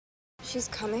She's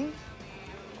coming?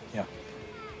 Yeah.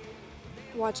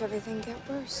 Watch everything get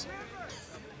worse.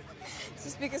 Is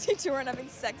this because you two aren't having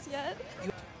sex yet?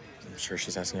 I'm sure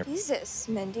she's asking her. Jesus,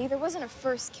 Mindy, there wasn't a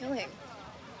first killing.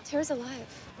 Tara's alive.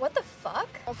 What the fuck?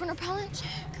 Girlfriend repellent?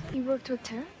 Check. You worked with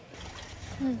Tara?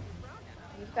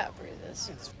 You've got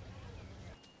bruises.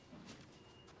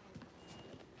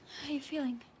 How are you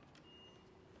feeling?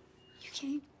 You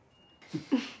okay?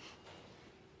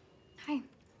 Hi.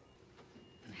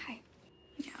 Hi.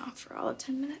 Yeah, for all of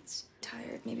 10 minutes.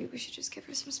 Tired. Maybe we should just give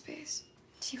her some space.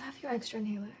 Do you have your extra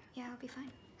inhaler? Yeah, I'll be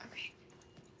fine. Okay.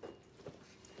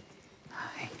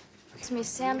 Hi. To me,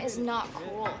 Sam is not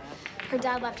cool. Her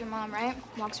dad left her mom, right?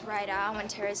 Walks right out when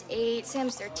Tara's 8,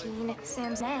 Sam's 13,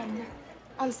 Sam's 10.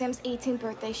 On Sam's 18th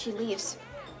birthday, she leaves.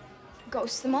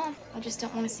 Ghosts the mom. I just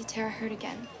don't want to see Tara hurt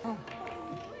again. Oh.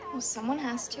 Well, someone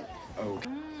has to. Oh.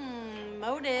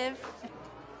 Motive.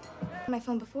 My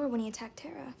phone before when he attacked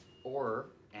Tara.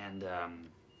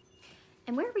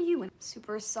 And where were you when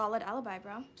Super solid alibi,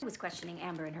 bro. I was questioning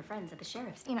Amber and her friends at the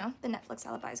sheriff's? You know, the Netflix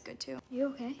alibi is good too. You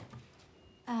okay?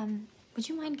 Would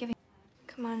you mind giving...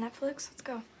 Come on, Netflix, let's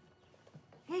go.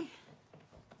 Hey.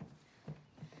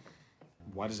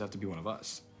 Why does it have to be one of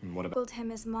us? And what about? Told him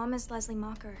his mom is Leslie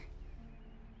Mocker.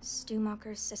 Stu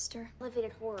Mocker's sister.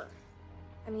 Elevated horror.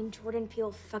 I mean, Jordan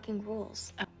Peele fucking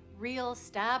rules. A real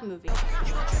stab movie.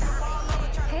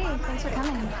 Hey, thanks for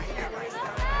coming.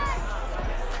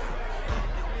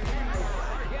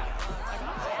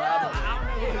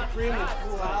 Freeman,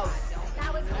 cool house.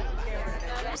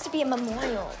 Supposed to be a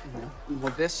memorial.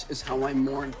 Well, this is how I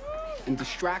mourn and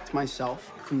distract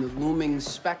myself from the looming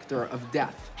specter of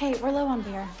death. Hey, we're low on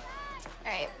beer.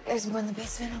 All right, there's more in the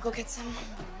basement. I'll go get some.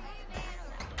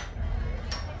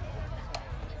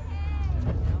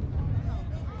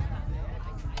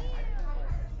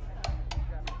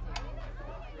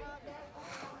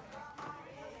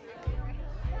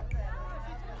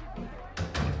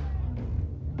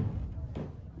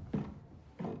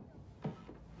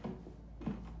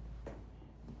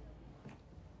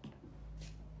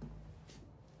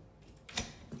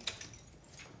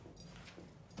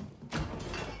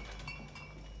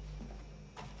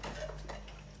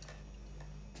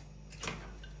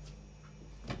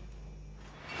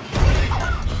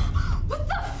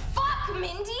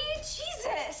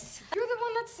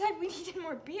 Said we needed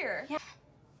more beer. Yeah.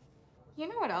 You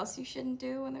know what else you shouldn't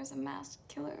do when there's a masked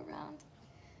killer around?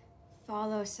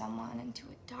 Follow someone into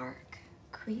a dark,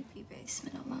 creepy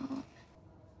basement alone.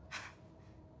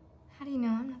 How do you know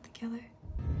I'm not the killer?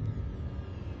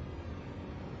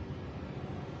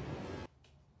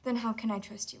 Then how can I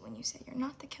trust you when you say you're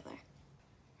not the killer?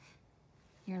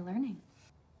 You're learning.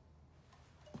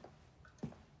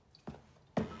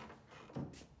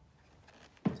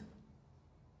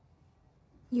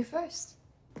 You first.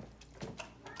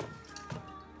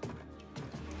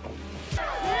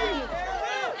 Hey!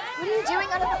 What are you doing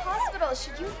out of the hospital?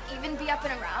 Should you even be up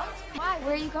and around? Why?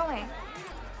 Where are you going?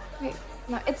 Wait,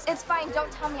 no, it's fine.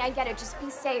 Don't tell me. I get it. Just be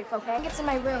safe, okay? It's in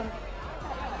my room.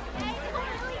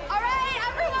 All right,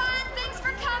 everyone. Thanks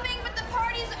for coming, but the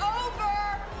party's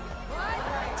over.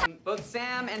 What? Both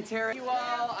Sam and Tara, you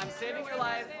all, I'm saving your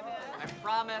life. I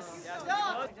promise.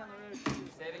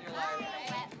 Saving your life.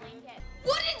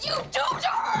 What did you do to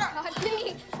her? God,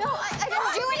 Minnie. No, I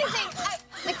didn't do anything.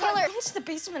 The killer into the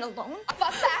basement alone?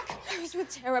 Fuck back. I was with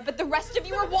Tara, but the rest of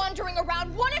you were wandering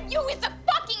around. One of you is the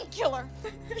fucking killer.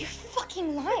 You're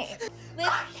fucking lying. Liv,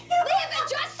 and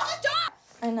just stop.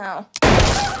 I know.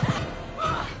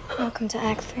 Welcome to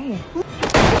Act 3.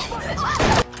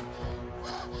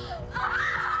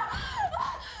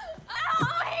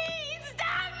 Oh, he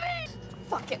stabbed me.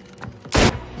 Fuck it.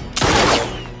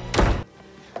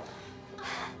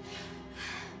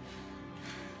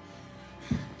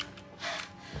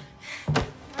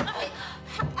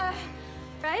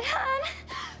 Right, hon?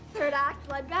 Third act,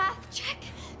 bloodbath, check.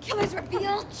 Killer's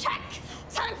reveal, check.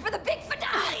 Time for the big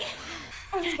finale.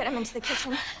 Let's get him into the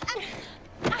kitchen.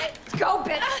 Go,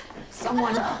 bitch.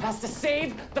 Someone has to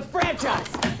save the franchise.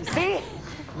 You see?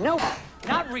 No,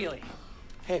 not really.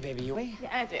 Hey, baby, you wait? Yeah,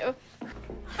 I do.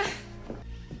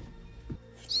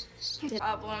 The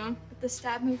problem with the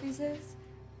stab movies is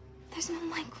there's no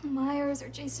Michael Myers or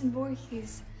Jason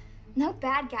Voorhees. No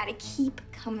bad guy to keep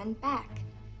coming back.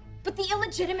 But the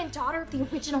illegitimate daughter of the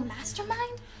original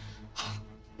mastermind?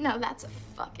 No, that's a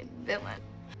fucking villain.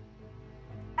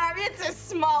 I mean, it's a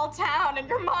small town and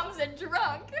your mom's a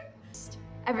drunk.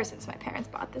 Ever since my parents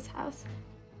bought this house,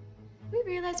 we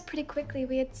realized pretty quickly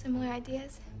we had similar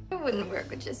ideas. It wouldn't work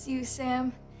with just you,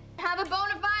 Sam. Have a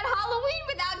bona fide Halloween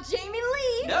without Jamie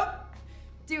Lee. Nope.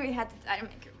 Dewey had to die to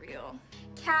make it real.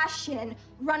 cash-in,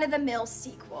 run-of-the-mill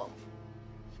sequel.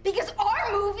 Because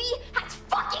our movie has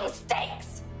fucking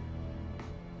stakes!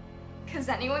 Because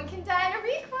anyone can die in a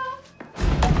requel.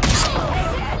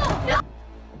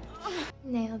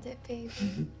 Nailed it, baby.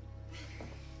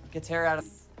 Get Tara out of.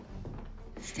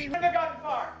 Stay Wouldn't have gotten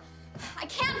far. I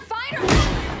can't find her!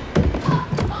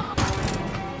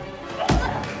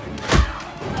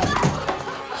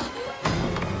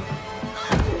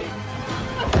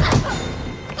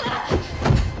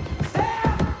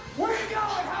 Sam! Where you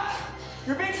going, huh?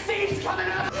 Your big scene's coming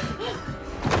up!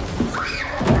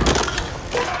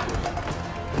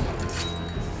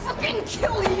 Fucking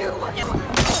kill you!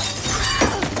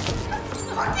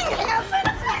 Fucking heaven!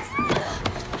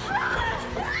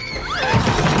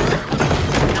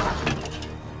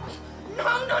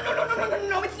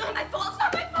 No, it's not my fault. It's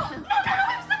not my fault. No, it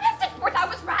was the message board. I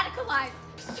was radicalized.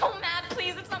 I'm so mad,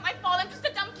 please. It's not my fault. I'm just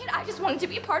a dumb kid. I just wanted to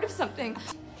be a part of something.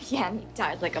 Yeah, and he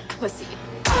died like a pussy.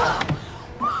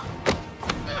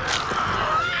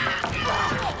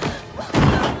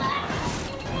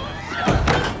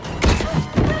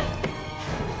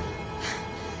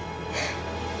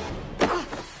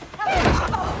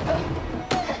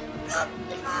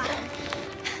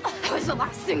 That was the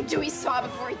last thing Dewey saw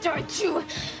before he died, too.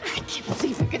 I can't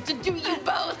believe I get to do you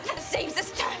both. Saves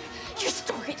this time.